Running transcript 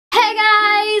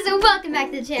welcome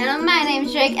back to the channel. My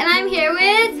name's Drake and I'm here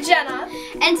with Jenna.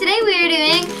 And today we are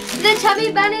doing the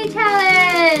Chubby Bunny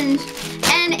Challenge.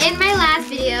 And in my last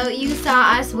video, you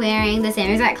saw us wearing the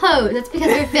same exact clothes. That's because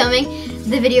we're filming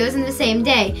the videos in the same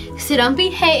day. So don't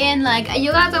be hating like,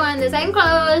 you guys are wearing the same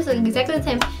clothes, like exactly the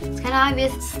same. It's kind of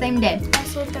obvious it's the same day.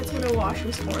 Also, that's what a wash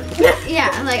was for. Yeah,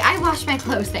 like I washed my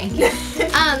clothes, thank you.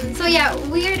 So yeah,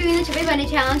 we are doing the Chubby Bunny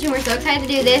Challenge and we're so excited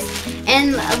to do this.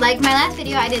 And like my last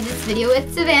video, I did this video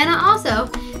with Savannah also.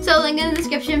 So link in the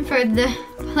description for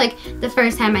the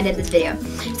first time I did this video.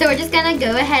 So we're just gonna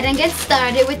go ahead and get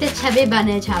started with the Chubby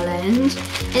Bunny Challenge.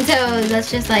 And so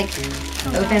let's just like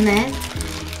open this.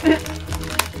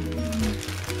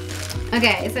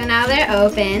 Okay, so now they're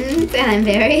opened and I'm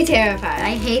very terrified.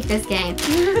 I hate this game.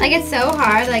 Like it's so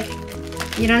hard, like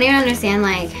you don't even understand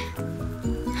like.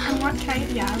 I want to try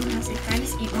it, yeah, I'm gonna say, can I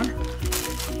just eat one?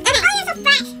 Oh, you're so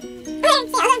fresh.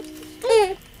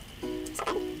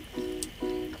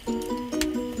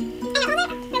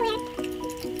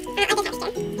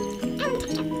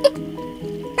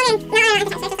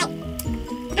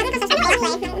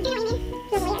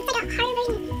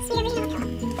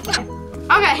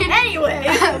 Okay, anyway,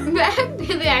 back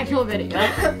to the actual video.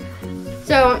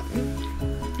 So,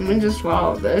 let me just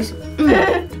swallow this.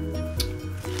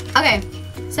 Okay,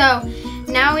 so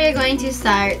now we are going to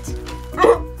start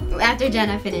after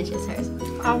Jenna finishes hers.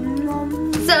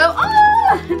 So,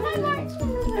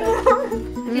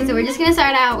 okay, so we're just gonna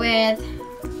start out with.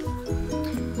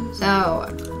 So,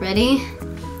 ready?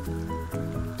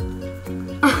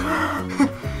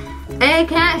 I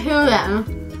can't hear them.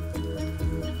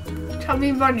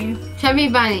 Chubby Bunny. Chubby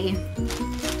Bunny.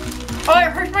 Oh,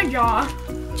 it hurts my jaw.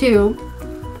 2.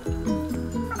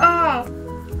 Oh.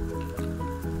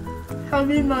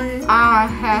 Chubby Bunny. Oh.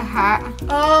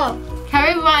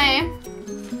 Chubby Bunny.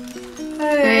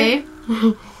 Hey. 3.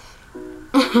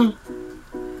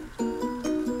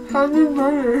 Chubby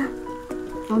Bunny.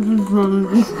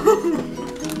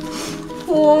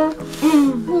 4.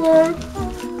 4.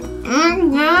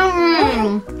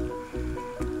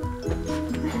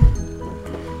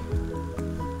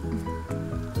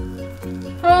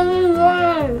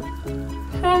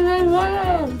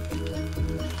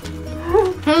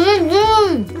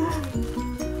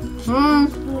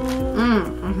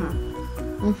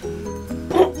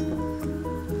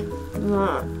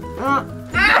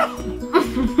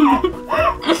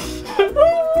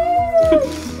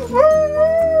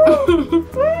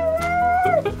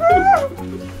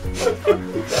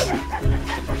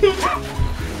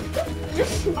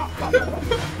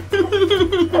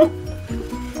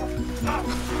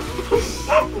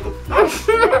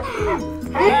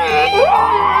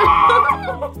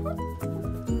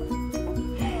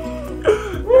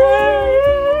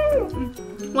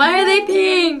 Why are they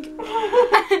pink?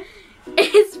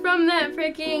 It's from that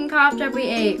freaking cough drop we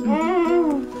ate.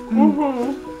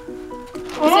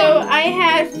 So I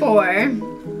had 4.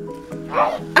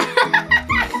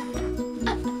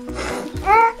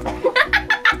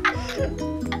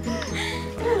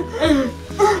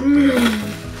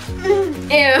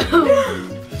 Ew.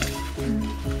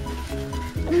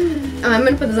 I'm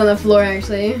gonna put this on the floor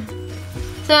actually.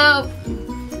 So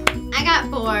I got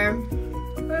 4.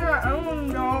 I don't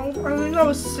know. I think that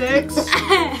was 6.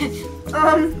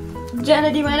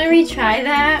 Jenna, do you want to retry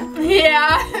that?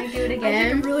 Yeah. Can we do it I did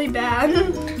again? it really bad.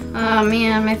 Oh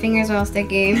man, my fingers are all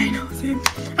sticky. I know, same.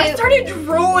 I started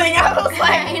drooling. I was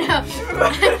like, I know.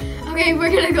 Okay, we're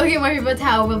gonna go get more paper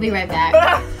towel. We'll be right back.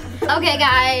 Okay,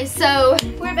 guys, so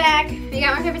we're back. We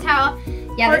got more paper towel.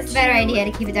 Yeah, Part that's a better 2. idea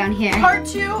to keep it down here. Part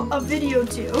 2 of video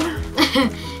 2.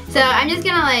 So I'm just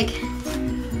gonna like.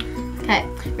 Okay,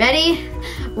 ready?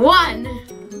 1.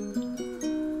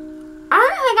 I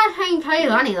don't think I was saying Chubby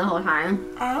Bunny the whole time.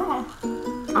 Oh.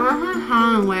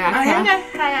 Where I think I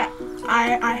had it.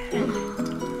 I think.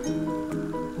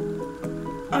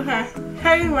 Okay.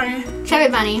 Chubby Bunny. Chubby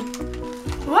Bunny.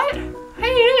 What? How do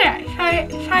you do that?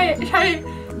 Chubby Bunny.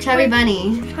 Chubby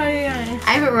Bunny.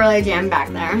 I have a roller jam back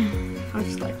there. I'll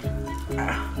just like.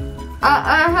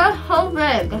 That's so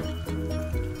big.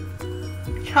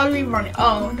 Chubby Bunny.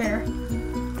 Oh, there.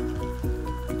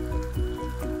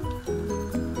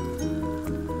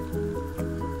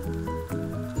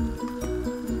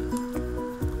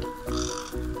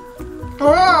 Oh.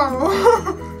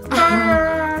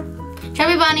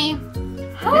 Chubby Bunny.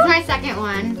 This is my second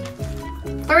one.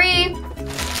 3.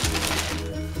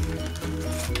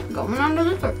 Going on to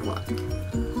the third one.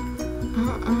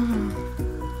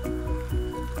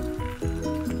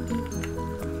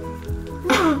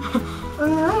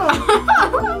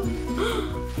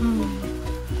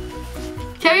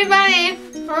 Chubby Bunny.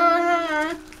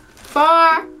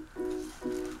 4.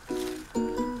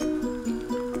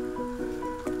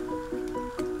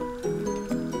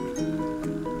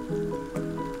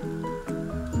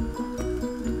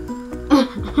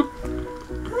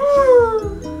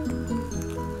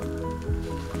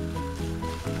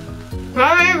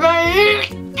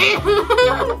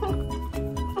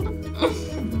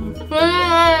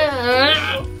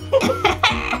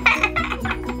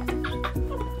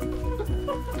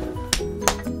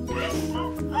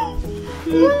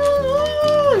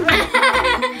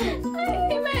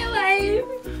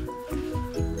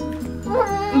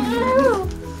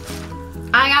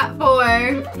 I got 4.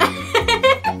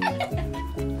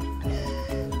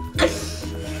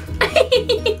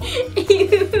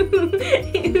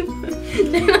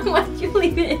 Why'd you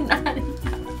leave it in that?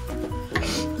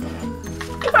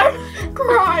 I'm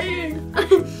crying.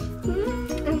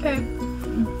 Okay.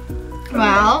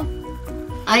 Well,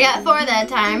 I got 4 that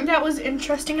time. That was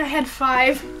interesting. I had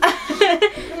 5.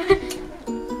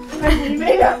 I'm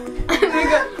leaving.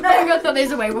 I'm gonna go throw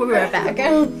these away. We'll be right back.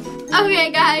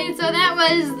 Okay, guys, so that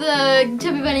was the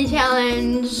Chubby Bunny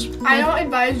challenge. I don't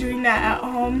advise doing that at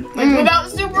home, like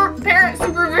without parent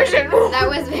supervision. That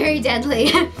was very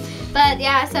deadly. But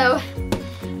yeah, so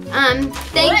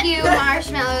thank you,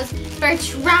 Marshmallows, for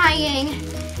trying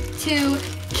to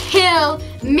kill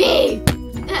me.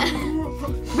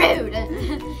 Rude.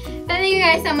 But thank you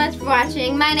guys so much for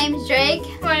watching. My name's Drake.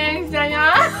 My name's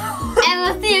Danielle. And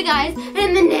we'll see you guys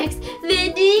in the next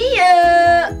video.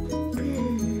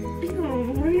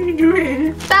 What are you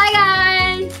doing? Bye,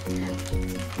 guys.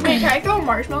 Wait, can I throw a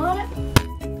marshmallow on it?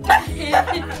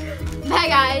 Bye,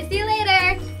 guys. See you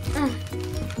later.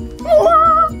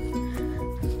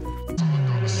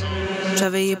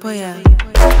 Chubby, polla.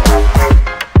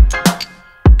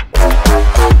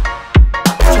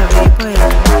 Chubby,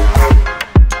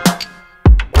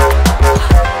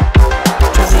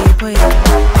 polla.